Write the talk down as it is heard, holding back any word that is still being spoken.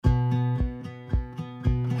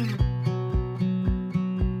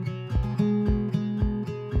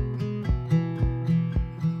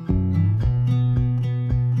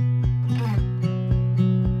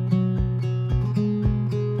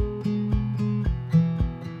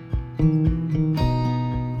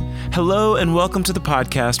Hello and welcome to the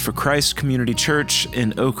podcast for Christ Community Church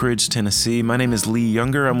in Oak Ridge, Tennessee. My name is Lee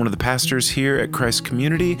Younger. I'm one of the pastors here at Christ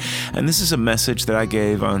Community, and this is a message that I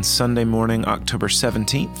gave on Sunday morning, October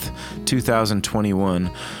 17th,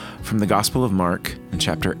 2021, from the Gospel of Mark in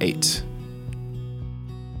chapter 8.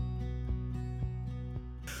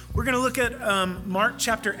 We're going to look at Mark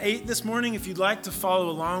chapter 8 this morning, if you'd like to follow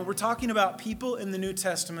along. We're talking about people in the New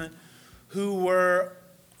Testament who were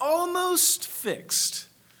almost fixed.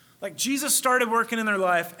 Like Jesus started working in their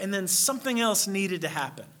life, and then something else needed to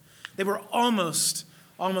happen. They were almost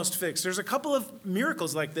fixed. There's a couple of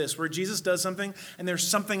miracles like this where Jesus does something, and there's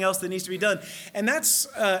something else that needs to be done. And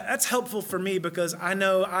that's helpful for me because I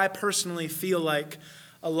know I personally feel like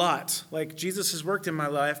a lot. Like Jesus has worked in my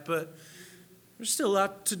life, but there's still a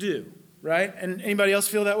lot to do, right? And anybody else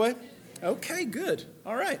feel that way? Okay, good.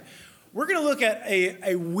 All right. We're going to look at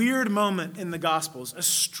a weird moment in the Gospels, a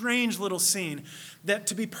strange little scene that,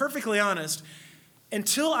 to be perfectly honest,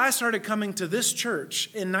 until I started coming to this church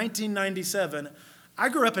in 1997, I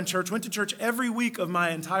grew up in church, went to church every week of my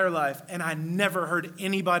entire life, and I never heard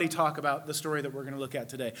anybody talk about the story that we're going to look at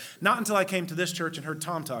today. Not until I came to this church and heard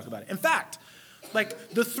Tom talk about it. In fact, like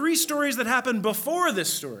the three stories that happened before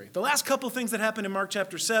this story, the last couple things that happened in Mark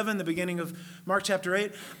chapter 7, the beginning of Mark chapter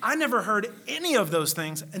 8, I never heard any of those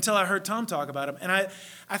things until I heard Tom talk about them. And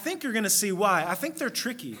I think you're going to see why. I think they're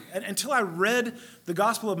tricky. And until I read the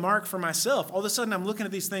Gospel of Mark for myself, all of a sudden I'm looking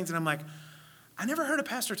at these things and I'm like, I never heard a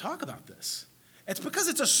pastor talk about this. It's because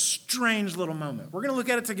it's a strange little moment. We're going to look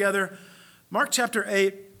at it together. Mark chapter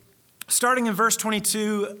 8, starting in verse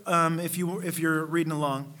 22, if you're reading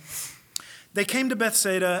along. They came to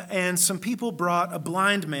Bethsaida, and some people brought a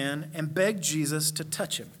blind man and begged Jesus to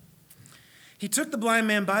touch him. He took the blind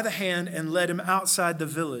man by the hand and led him outside the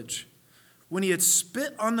village. When he had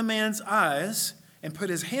spit on the man's eyes and put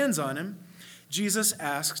his hands on him, Jesus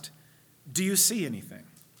asked, "Do you see anything?"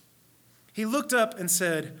 He looked up and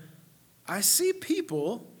said, "I see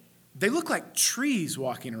people. They look like trees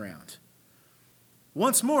walking around."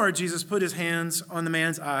 Once more, Jesus put his hands on the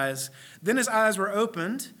man's eyes. Then his eyes were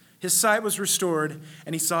opened. His sight was restored,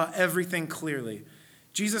 and he saw everything clearly.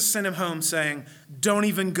 Jesus sent him home saying, "Don't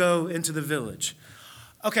even go into the village."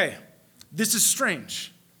 Okay, this is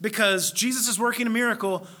strange because Jesus is working a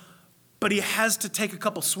miracle, but he has to take a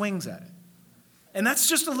couple swings at it. And that's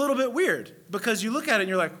just a little bit weird because you look at it and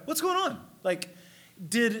you're like, what's going on? Like,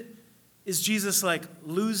 is Jesus like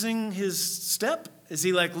losing his step? Is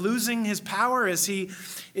he like losing his power? Is he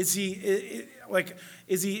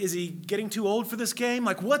getting too old for this game?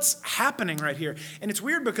 Like, what's happening right here? And it's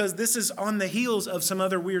weird because this is on the heels of some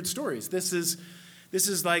other weird stories. This is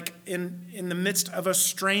like in the midst of a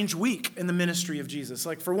strange week in the ministry of Jesus.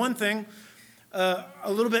 Like, for one thing, a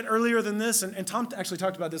little bit earlier than this, and Tom actually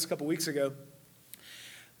talked about this a couple weeks ago,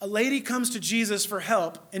 a lady comes to Jesus for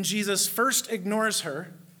help, and Jesus first ignores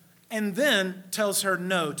her and then tells her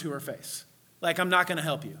no to her face. Like, "I'm not going to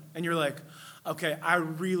help you." And you're like, okay, I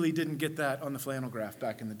really didn't get that on the flannel graph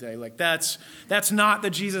back in the day. Like, that's not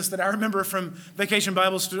the Jesus that I remember from Vacation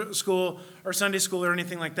Bible School or Sunday school or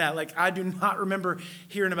anything like that. Like, I do not remember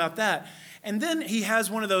hearing about that. And then he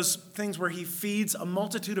has one of those things where he feeds a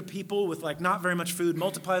multitude of people with like not very much food,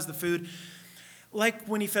 multiplies the food, like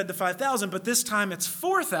when he fed the 5,000, but this time it's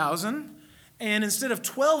 4,000. And instead of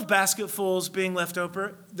 12 basketfuls being left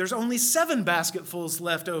over, there's only 7 basketfuls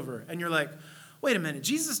left over. And you're like, wait a minute,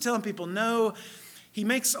 Jesus is telling people no. He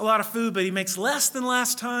makes a lot of food, but he makes less than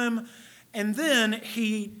last time. And then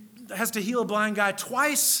he has to heal a blind guy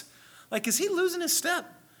twice. Like, is he losing his step?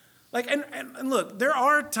 Like, and look, there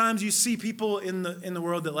are times you see people in the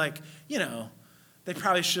world that, like, you know, they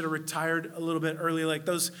probably should have retired a little bit early. Like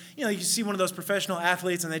those, you know, you see one of those professional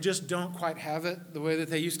athletes and they just don't quite have it the way that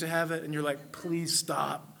they used to have it. And you're like, please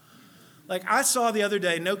stop. Like, I saw the other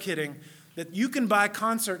day, no kidding, that you can buy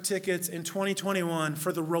concert tickets in 2021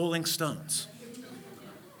 for the Rolling Stones.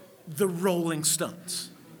 The Rolling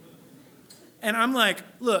Stones. And I'm like,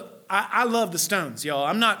 look, I love the Stones, y'all.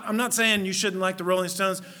 I'm not saying you shouldn't like the Rolling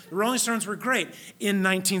Stones. The Rolling Stones were great in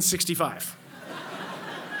 1965.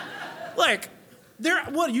 Like,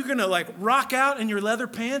 what, are you going to like rock out in your leather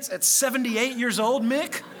pants at 78 years old,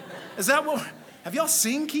 Mick? Is that what, have y'all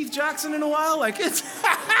seen Keith Jackson in a while? Like, it's...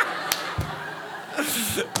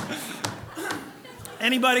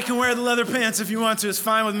 Anybody can wear the leather pants if you want to. It's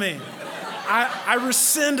fine with me. I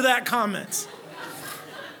rescind that comment.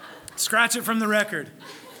 Scratch it from the record.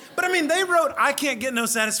 But I mean, they wrote "I Can't Get No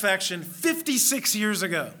Satisfaction" 56 years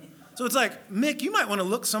ago. So it's like, Mick, you might want to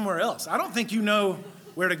look somewhere else. I don't think you know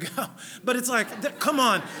where to go. But it's like, come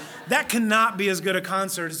on. That cannot be as good a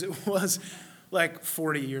concert as it was like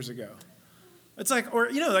 40 years ago. It's like, or,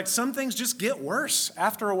 like some things just get worse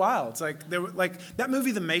after a while. It's like, that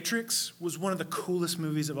movie, The Matrix, was one of the coolest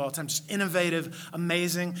movies of all time. Just innovative,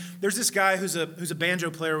 amazing. There's this guy who's a banjo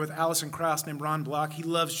player with Alison Krauss named Ron Block. He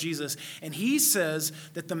loves Jesus. And he says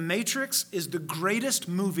that The Matrix is the greatest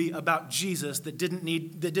movie about Jesus that didn't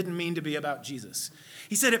mean to be about Jesus.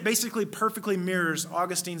 He said it basically perfectly mirrors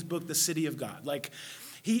Augustine's book, The City of God. Like,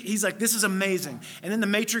 He's like, this is amazing. And then The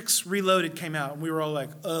Matrix Reloaded came out, and we were all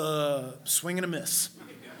like, swing and a miss.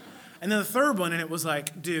 And then the third one, and it was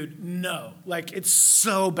like, dude, no. Like, it's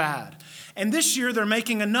so bad. And this year, they're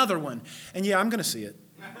making another one. And yeah, I'm going to see it.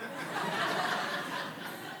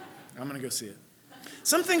 I'm going to go see it.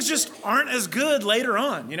 Some things just aren't as good later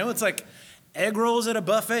on. It's like egg rolls at a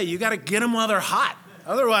buffet. You got to get them while they're hot.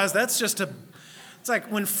 Otherwise, that's just it's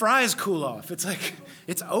like when fries cool off. It's like,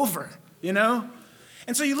 it's over,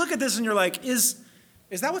 And so you look at this and you're like, is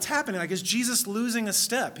that what's happening? Like, is Jesus losing a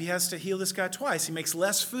step? He has to heal this guy twice. He makes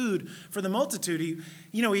less food for the multitude.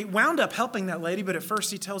 He wound up helping that lady, but at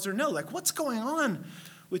first he tells her no. Like, what's going on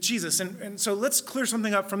with Jesus? And so let's clear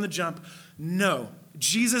something up from the jump. No,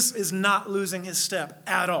 Jesus is not losing his step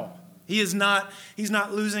at all. He's not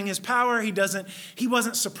losing his power. He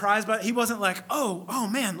wasn't surprised by it. He wasn't like, oh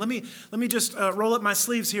man, let me just roll up my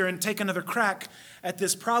sleeves here and take another crack at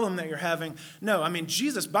this problem that you're having. No, I mean,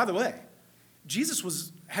 Jesus, by the way,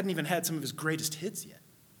 Jesus hadn't even had some of his greatest hits yet.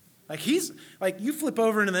 Like you flip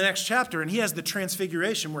over into the next chapter and he has the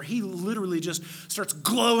transfiguration where he literally just starts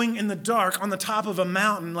glowing in the dark on the top of a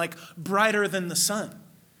mountain, like brighter than the sun.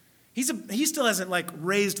 He still hasn't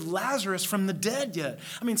raised Lazarus from the dead yet.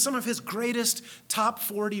 I mean, some of his greatest top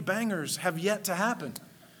 40 bangers have yet to happen.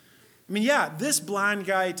 I mean, yeah, this blind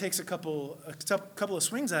guy takes a couple of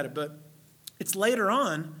swings at it, but it's later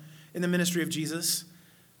on in the ministry of Jesus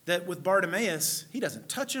that with Bartimaeus, he doesn't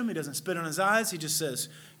touch him, he doesn't spit on his eyes, he just says,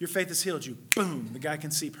 your faith has healed you. Boom, the guy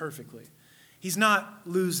can see perfectly. He's not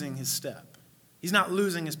losing his step. He's not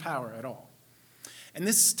losing his power at all. And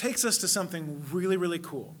this takes us to something really, really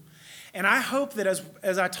cool. And I hope that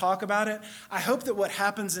as I talk about it, I hope that what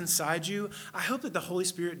happens inside you, I hope that the Holy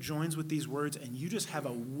Spirit joins with these words and you just have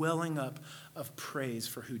a welling up of praise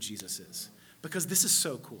for who Jesus is. Because this is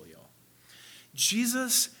so cool, y'all.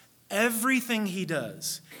 Jesus, everything he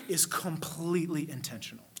does is completely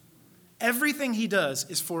intentional. Everything he does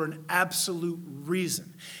is for an absolute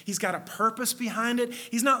reason. He's got a purpose behind it.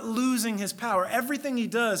 He's not losing his power. Everything he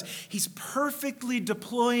does, he's perfectly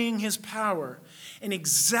deploying his power in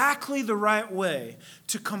exactly the right way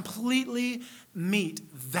to completely meet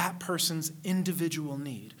that person's individual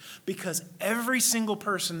need. Because every single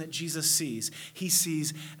person that Jesus sees, he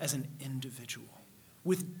sees as an individual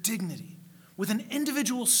with dignity, with an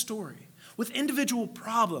individual story, with individual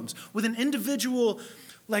problems, with an individual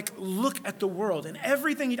look at the world. And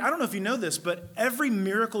everything, I don't know if you know this, but every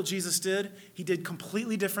miracle Jesus did, he did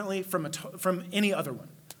completely differently from any other one.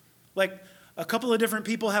 Like a couple of different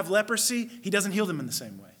people have leprosy, he doesn't heal them in the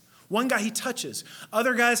same way. One guy he touches.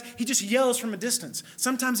 Other guys, he just yells from a distance.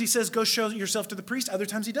 Sometimes he says, go show yourself to the priest. Other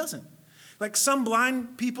times he doesn't. Like some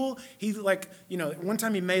blind people, one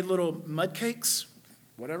time he made little mud cakes,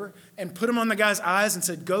 whatever, and put them on the guy's eyes and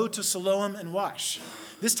said, go to Siloam and wash.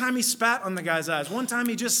 This time he spat on the guy's eyes. One time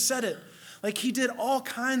he just said it. Like he did all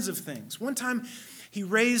kinds of things. One time he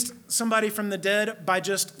raised somebody from the dead by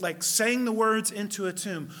just saying the words into a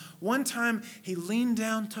tomb. One time he leaned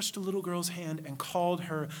down, touched a little girl's hand and called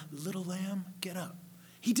her, little lamb, get up.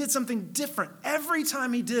 He did something different every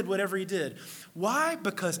time he did whatever he did. Why?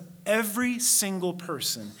 Because every single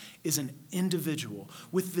person is an individual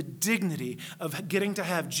with the dignity of getting to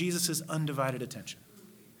have Jesus' undivided attention.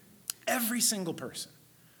 Every single person.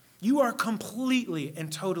 You are completely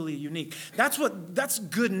and totally unique. That's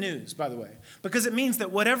good news, by the way, because it means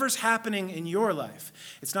that whatever's happening in your life,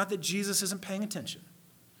 it's not that Jesus isn't paying attention.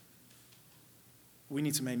 We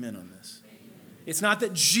need some amen on this. It's not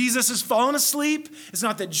that Jesus has fallen asleep. It's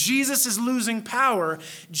not that Jesus is losing power.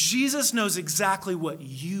 Jesus knows exactly what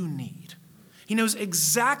you need. He knows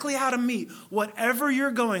exactly how to meet whatever you're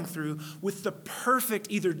going through with the perfect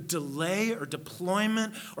either delay or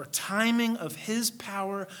deployment or timing of his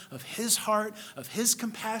power, of his heart, of his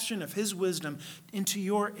compassion, of his wisdom into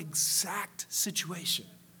your exact situation.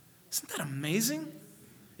 Isn't that amazing?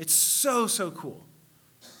 It's so, so cool.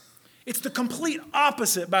 It's the complete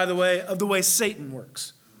opposite, by the way, of the way Satan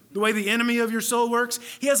works. The way the enemy of your soul works,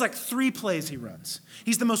 he has 3 plays he runs.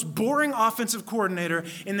 He's the most boring offensive coordinator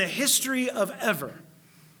in the history of ever.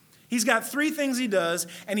 He's got 3 things he does,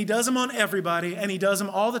 and he does them on everybody, and he does them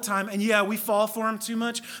all the time. And yeah, we fall for him too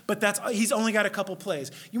much, but he's only got a couple plays.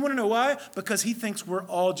 You want to know why? Because he thinks we're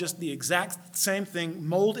all just the exact same thing,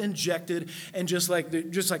 mold injected, and just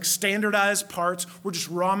like standardized parts. We're just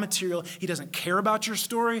raw material. He doesn't care about your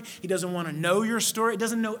story. He doesn't want to know your story. He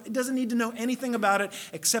doesn't need to know anything about it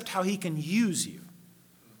except how he can use you.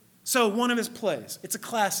 So one of his plays, it's a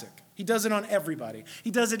classic. He does it on everybody. He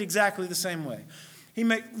does it exactly the same way.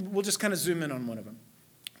 We'll just kind of zoom in on one of them.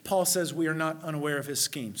 Paul says we are not unaware of his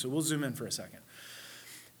scheme, so we'll zoom in for a second.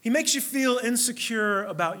 He makes you feel insecure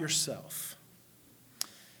about yourself.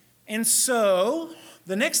 And so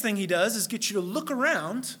the next thing he does is get you to look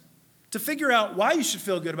around to figure out why you should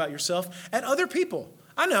feel good about yourself at other people.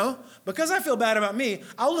 I know, because I feel bad about me,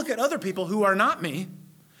 I'll look at other people who are not me,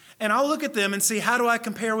 and I'll look at them and see, how do I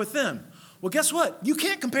compare with them? Well, guess what? You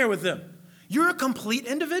can't compare with them. You're a complete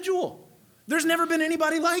individual. There's never been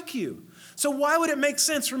anybody like you. So why would it make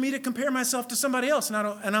sense for me to compare myself to somebody else? And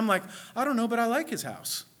I'm like, I don't know, but I like his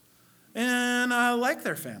house. And I like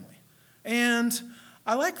their family. And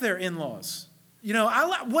I like their in-laws.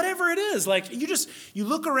 Whatever it is. Like, you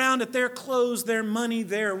look around at their clothes, their money,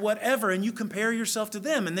 their whatever, and you compare yourself to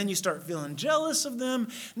them. And then you start feeling jealous of them.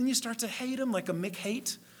 And then you start to hate them, like a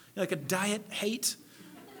Mick-hate, like a diet hate.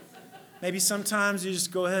 Maybe sometimes you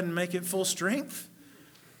just go ahead and make it full strength.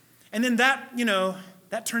 And then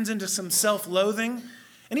that turns into some self-loathing.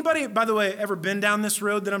 Anybody, by the way, ever been down this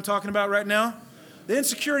road that I'm talking about right now? The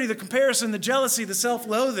insecurity, the comparison, the jealousy, the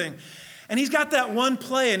self-loathing. And he's got that one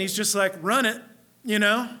play, and he's just like, run it,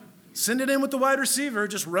 Send it in with the wide receiver,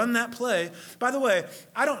 just run that play. By the way,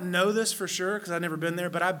 I don't know this for sure because I've never been there,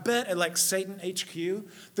 but I bet at Satan HQ,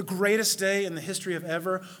 the greatest day in the history of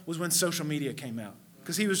ever was when social media came out.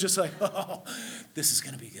 Because he was just like, oh, this is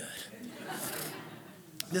going to be good.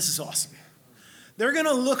 This is awesome. They're going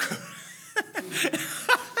to look.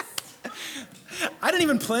 I didn't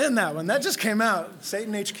even plan that one. That just came out,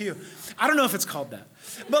 Satan HQ. I don't know if it's called that.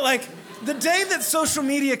 But the day that social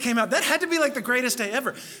media came out, that had to be the greatest day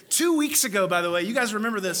ever. 2 weeks ago, by the way, you guys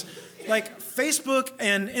remember this, Facebook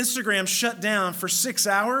and Instagram shut down for 6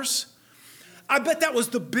 hours. I bet that was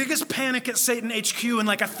the biggest panic at Satan HQ in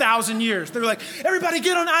 1,000 years. They were like, everybody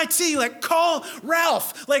get on IT, call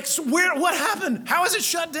Ralph. What happened? How is it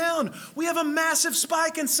shut down? We have a massive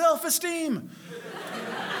spike in self-esteem.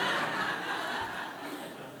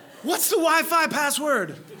 What's the Wi-Fi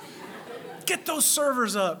password? Get those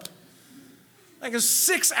servers up. It was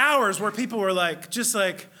 6 hours where people were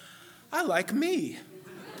I like me.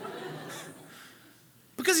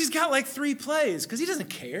 Because he's got 3 plays, because he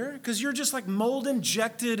doesn't care, because you're just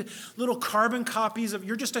mold-injected little carbon copies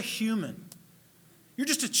you're just a human. You're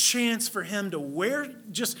just a chance for him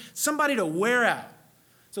to somebody to wear out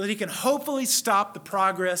so that he can hopefully stop the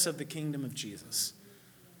progress of the kingdom of Jesus.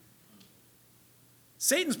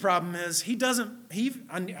 Satan's problem is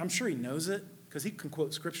I'm sure he knows it because he can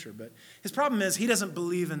quote scripture, but his problem is he doesn't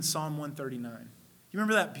believe in Psalm 139. You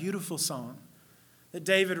remember that beautiful song that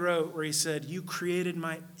David wrote where he said, you created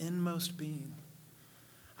my inmost being.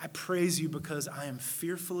 I praise you because I am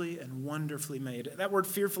fearfully and wonderfully made. That word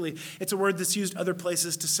fearfully, it's a word that's used other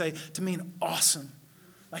places to mean awesome,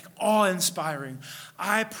 awe-inspiring.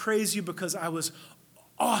 I praise you because I was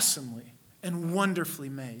awesomely and wonderfully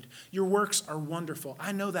made. Your works are wonderful.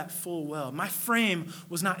 I know that full well. My frame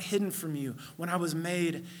was not hidden from you when I was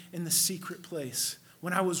made in the secret place,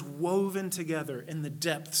 when I was woven together in the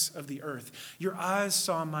depths of the earth. Your eyes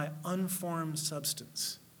saw my unformed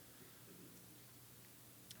substance.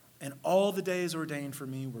 And all the days ordained for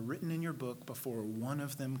me were written in your book before one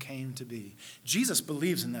of them came to be. Jesus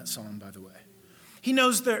believes in that psalm, by the way. He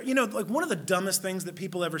knows one of the dumbest things that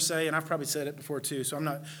people ever say, and I've probably said it before too, so I'm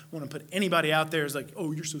not want to put anybody out there as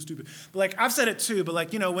oh, you're so stupid. But I've said it too, but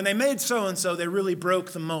when they made so-and-so, they really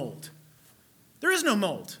broke the mold. There is no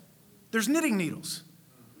mold. There's knitting needles.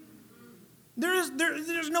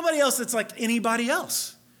 There's nobody else that's like anybody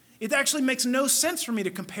else. It actually makes no sense for me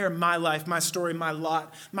to compare my life, my story, my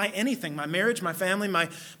lot, my anything, my marriage, my family, my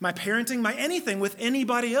parenting, my anything with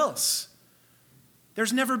anybody else.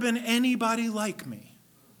 There's never been anybody like me.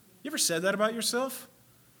 You ever said that about yourself?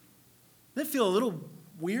 Doesn't it feel a little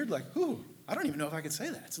weird? I don't even know if I could say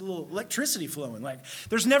that. It's a little electricity flowing.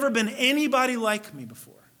 There's never been anybody like me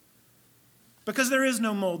before. Because there is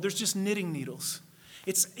no mold. There's just knitting needles.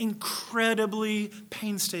 It's incredibly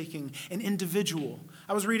painstaking and individual.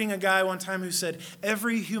 I was reading a guy one time who said,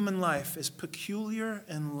 every human life is peculiar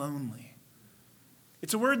and lonely.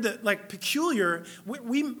 It's a word that, peculiar,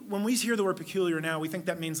 when we hear the word peculiar now, we think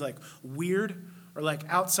that means weird or like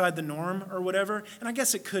outside the norm or whatever. And I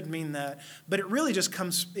guess it could mean that, but it really just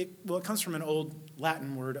comes, it comes from an old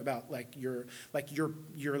Latin word about your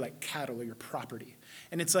cattle or your property.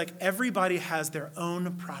 And it's like everybody has their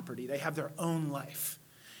own property. They have their own life.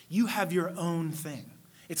 You have your own thing.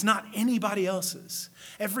 It's not anybody else's.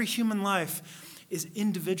 Every human life is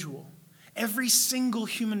individual. Every single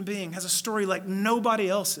human being has a story like nobody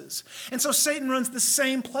else's. And so Satan runs the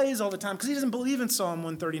same plays all the time because he doesn't believe in Psalm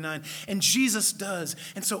 139, and Jesus does.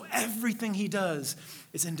 And so everything he does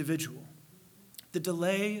is individual. The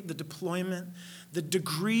delay, the deployment, the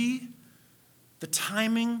degree, the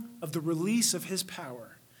timing of the release of his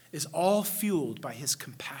power is all fueled by his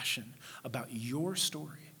compassion about your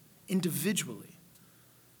story, individually,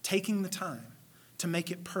 taking the time to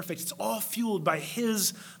make it perfect. It's all fueled by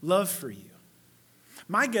his love for you.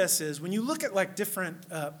 My guess is when you look at like different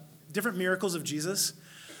miracles of Jesus,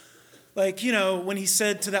 like, you know, when he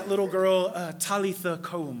said to that little girl, Talitha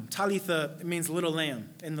koum. Talitha means little lamb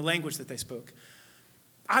in the language that they spoke.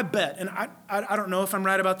 I bet, and I don't know if I'm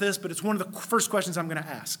right about this, but it's one of the first questions I'm going to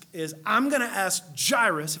ask, is I'm going to ask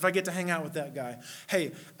Jairus, if I get to hang out with that guy,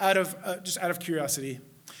 hey, just out of curiosity,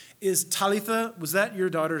 is Talitha, was that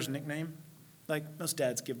your daughter's nickname? Like most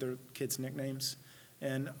dads give their kids nicknames,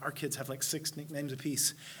 and our kids have like 6 nicknames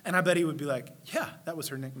apiece. And I bet he would be like, yeah, that was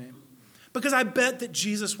her nickname. Because I bet that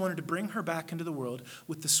Jesus wanted to bring her back into the world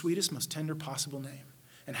with the sweetest, most tender possible name.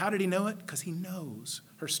 And how did he know it? Because he knows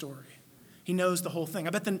her story. He knows the whole thing.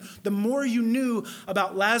 I bet then the more you knew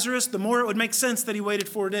about Lazarus, the more it would make sense that he waited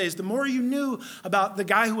 4 days. The more you knew about the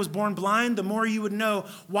guy who was born blind, the more you would know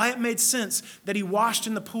why it made sense that he washed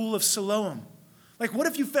in the pool of Siloam. Like, what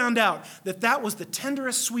if you found out that that was the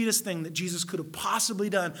tenderest, sweetest thing that Jesus could have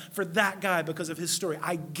possibly done for that guy because of his story?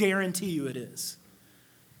 I guarantee you it is.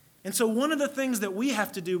 And so one of the things that we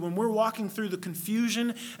have to do when we're walking through the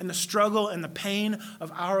confusion and the struggle and the pain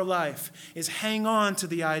of our life is hang on to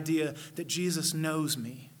the idea that Jesus knows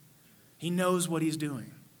me. He knows what he's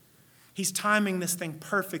doing. He's timing this thing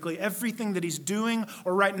perfectly. Everything that he's doing,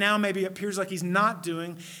 or right now maybe it appears like he's not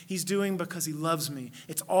doing, he's doing because he loves me.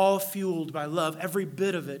 It's all fueled by love. Every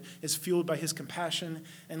bit of it is fueled by his compassion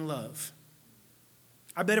and love.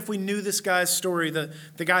 I bet if we knew this guy's story, the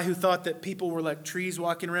guy who thought that people were like trees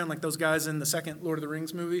walking around, like those guys in the second Lord of the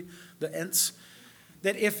Rings movie, the Ents,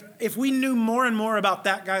 that if we knew more and more about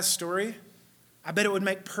that guy's story, I bet it would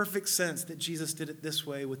make perfect sense that Jesus did it this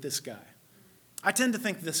way with this guy. I tend to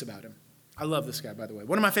think this about him. I love this guy, by the way.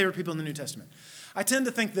 One of my favorite people in the New Testament. I tend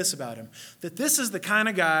to think this about him, that this is the kind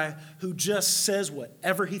of guy who just says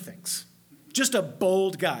whatever he thinks. Just a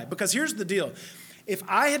bold guy. Because here's the deal. If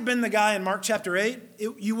I had been the guy in Mark chapter 8,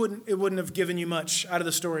 it wouldn't have given you much out of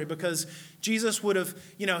the story, because Jesus would have,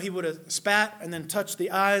 he would have spat and then touched the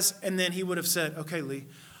eyes, and then he would have said, okay, Lee,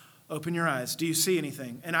 open your eyes. Do you see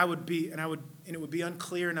anything? And it would be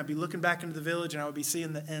unclear, and I'd be looking back into the village, and I would be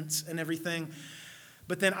seeing the Ents and everything.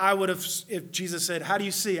 But then I would have, if Jesus said, how do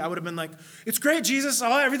you see? I would have been like, it's great, Jesus.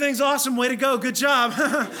 Oh, everything's awesome. Way to go. Good job.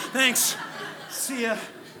 Thanks. See ya.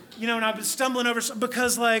 And I've been stumbling over,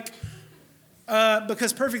 because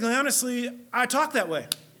perfectly honestly, I talk that way.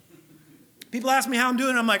 People ask me how I'm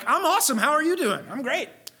doing. I'm like, I'm awesome. How are you doing? I'm great.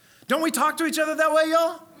 Don't we talk to each other that way,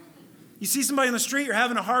 y'all? You see somebody in the street, you're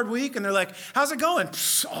having a hard week, and they're like, how's it going?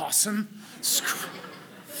 Awesome.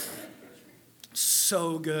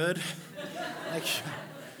 So good. Like,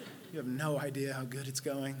 you have no idea how good it's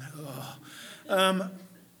going.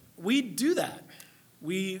 We do that.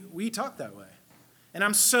 We talk that way. And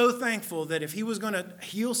I'm so thankful that if he was going to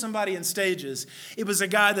heal somebody in stages, it was a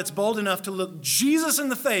guy that's bold enough to look Jesus in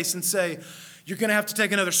the face and say, you're going to have to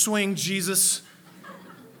take another swing, Jesus,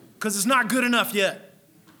 because it's not good enough yet.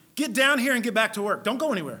 Get down here and get back to work. Don't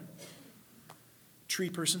go anywhere. Tree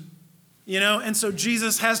person. And so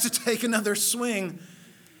Jesus has to take another swing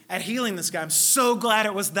at healing this guy. I'm so glad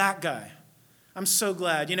it was that guy. I'm so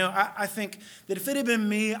glad. I think that if it had been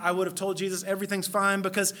me, I would have told Jesus everything's fine,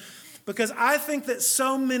 because I think that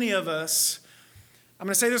so many of us, I'm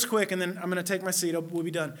going to say this quick and then I'm going to take my seat, we'll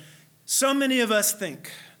be done. So many of us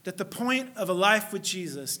think that the point of a life with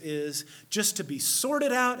Jesus is just to be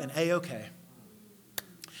sorted out and A-okay.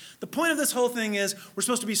 The point of this whole thing is we're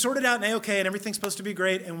supposed to be sorted out and A-okay, and everything's supposed to be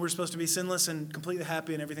great, and we're supposed to be sinless and completely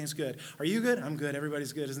happy and everything's good. Are you good? I'm good.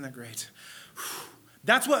 Everybody's good. Isn't that great?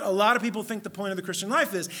 That's what a lot of people think the point of the Christian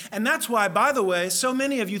life is. And that's why, by the way, so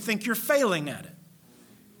many of you think you're failing at it.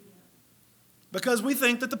 Because we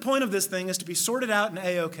think that the point of this thing is to be sorted out and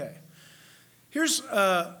A-okay. Here's,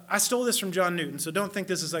 I stole this from John Newton, so don't think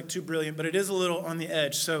this is like too brilliant, but it is a little on the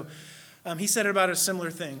edge. So he said about a similar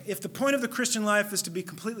thing. If the point of the Christian life is to be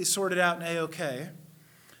completely sorted out and A-okay,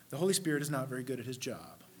 the Holy Spirit is not very good at his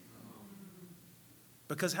job.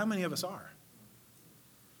 Because how many of us are?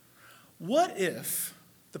 What if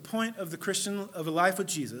the point of of a life with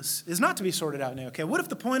Jesus is not to be sorted out now, okay? What if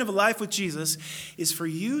the point of a life with Jesus is for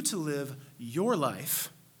you to live your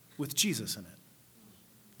life with Jesus in it?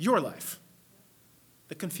 Your life.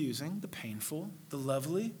 The confusing, the painful, the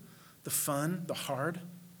lovely, the fun, the hard,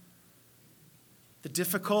 the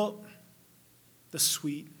difficult, the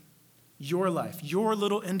sweet. Your life, your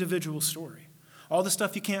little individual story. All the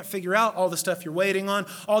stuff you can't figure out, all the stuff you're waiting on,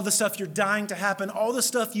 all the stuff you're dying to happen, all the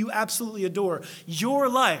stuff you absolutely adore. Your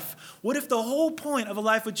life. What if the whole point of a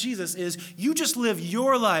life with Jesus is you just live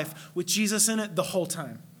your life with Jesus in it the whole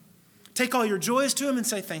time? Take all your joys to him and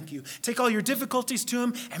say thank you. Take all your difficulties to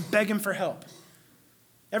him and beg him for help.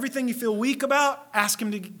 Everything you feel weak about, ask him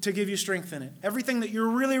to give you strength in it. Everything that you're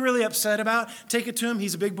really, really upset about, take it to him.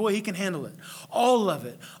 He's a big boy. He can handle it. All of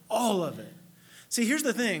it. All of it. See, here's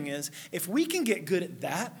the thing is, if we can get good at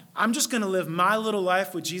that, I'm just going to live my little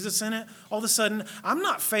life with Jesus in it, all of a sudden, I'm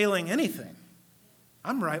not failing anything.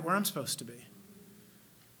 I'm right where I'm supposed to be.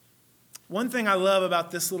 One thing I love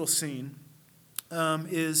about this little scene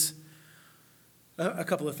is a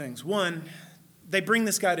couple of things. One, they bring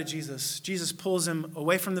this guy to Jesus. Jesus pulls him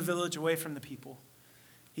away from the village, away from the people.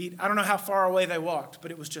 I don't know how far away they walked,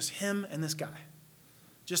 but it was just him and this guy.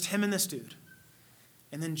 Just him and this dude.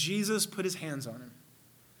 And then Jesus put his hands on him.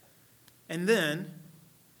 And then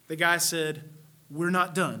the guy said, "We're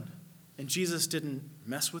not done." And Jesus didn't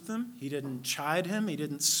mess with him. He didn't chide him. He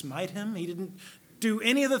didn't smite him. He didn't do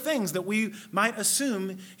any of the things that we might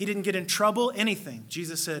assume. He didn't get in trouble, anything.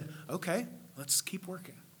 Jesus said, "Okay, let's keep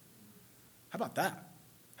working." How about that?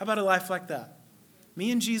 How about a life like that?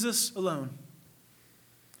 Me and Jesus alone.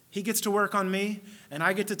 He gets to work on me, and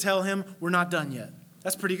I get to tell him we're not done yet.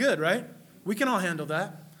 That's pretty good, right? We can all handle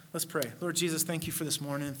that. Let's pray. Lord Jesus, thank you for this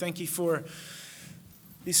morning. Thank you for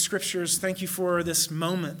these scriptures. Thank you for this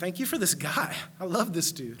moment. Thank you for this guy. I love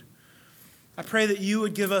this dude. I pray that you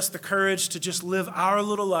would give us the courage to just live our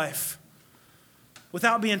little life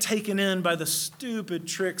without being taken in by the stupid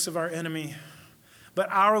tricks of our enemy, but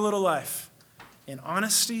our little life in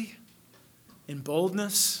honesty, in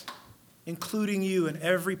boldness, including you in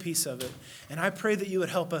every piece of it. And I pray that you would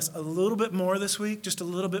help us a little bit more this week, just a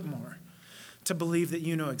little bit more, to believe that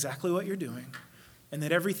you know exactly what you're doing and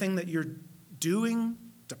that everything that you're doing,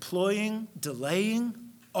 deploying, delaying,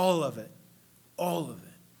 all of it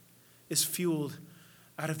is fueled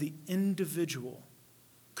out of the individual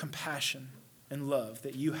compassion and love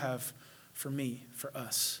that you have for me, for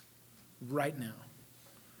us, right now.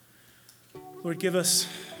 Lord, give us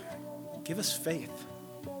faith,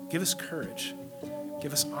 give us courage,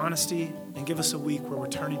 give us honesty, and give us a week where we're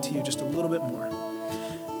turning to you just a little bit more.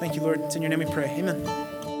 Thank you, Lord. It's in your name we pray. Amen.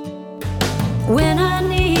 When I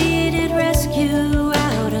needed rescue,